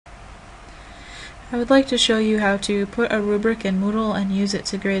I would like to show you how to put a rubric in Moodle and use it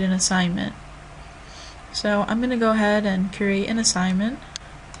to grade an assignment. So I'm going to go ahead and create an assignment.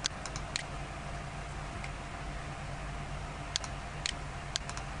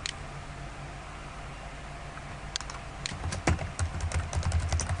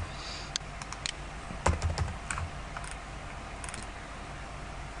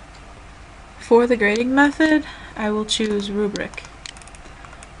 For the grading method, I will choose Rubric.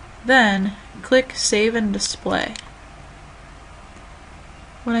 Then, click Save and Display.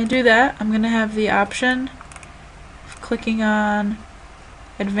 When I do that, I'm going to have the option of clicking on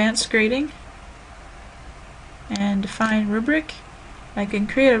Advanced Grading and define Rubric. I can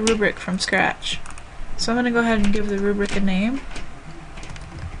create a rubric from scratch. So I'm going to go ahead and give the rubric a name.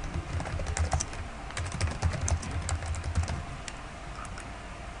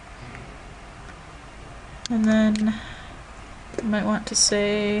 And then I might want to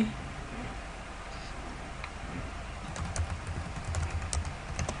say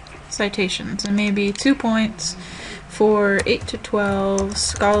citations, and maybe 2 points for 8 to 12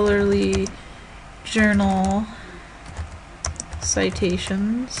 scholarly journal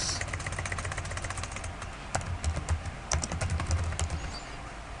citations.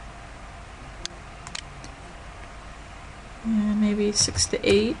 And maybe 6 to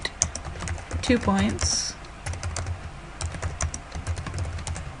 8 for 2 points.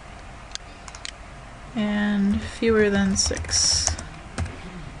 And fewer than 6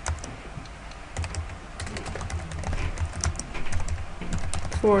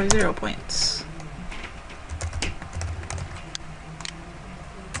 for 0 points.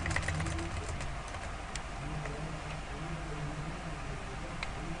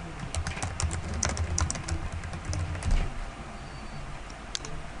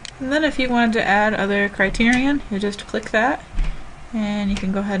 And then if you wanted to add other criterion, you just click that and you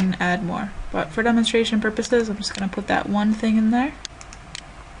can go ahead and add more. But for demonstration purposes, I'm just going to put that one thing in there.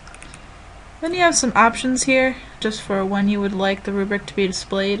 Then you have some options here just for when you would like the rubric to be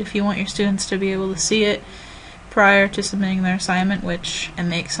displayed. If you want your students to be able to see it prior to submitting their assignment, which it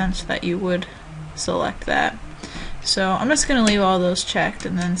makes sense that you would select that. So I'm just going to leave all those checked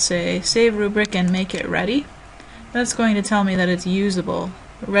and then say save rubric and make it ready. That's going to tell me that it's usable,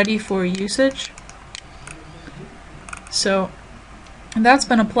 ready for usage. So that's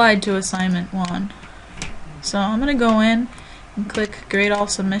been applied to assignment 1. So I'm going to go in and click grade all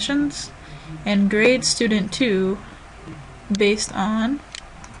submissions and grade student 2 based on,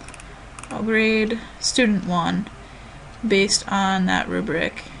 I'll grade student 1 based on that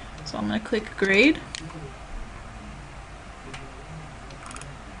rubric. So I'm going to click grade,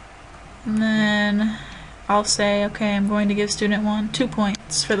 and then I'll say, okay, I'm going to give student 1 2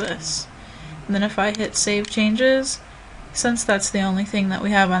 points for this. And then if I hit save changes, since that's the only thing that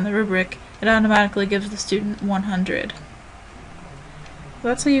we have on the rubric, it automatically gives the student 100.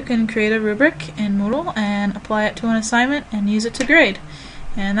 That's how you can create a rubric in Moodle and apply it to an assignment and use it to grade.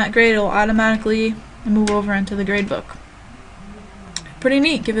 And that grade will automatically move over into the gradebook. Pretty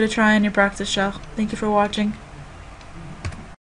neat. Give it a try on your practice shell. Thank you for watching.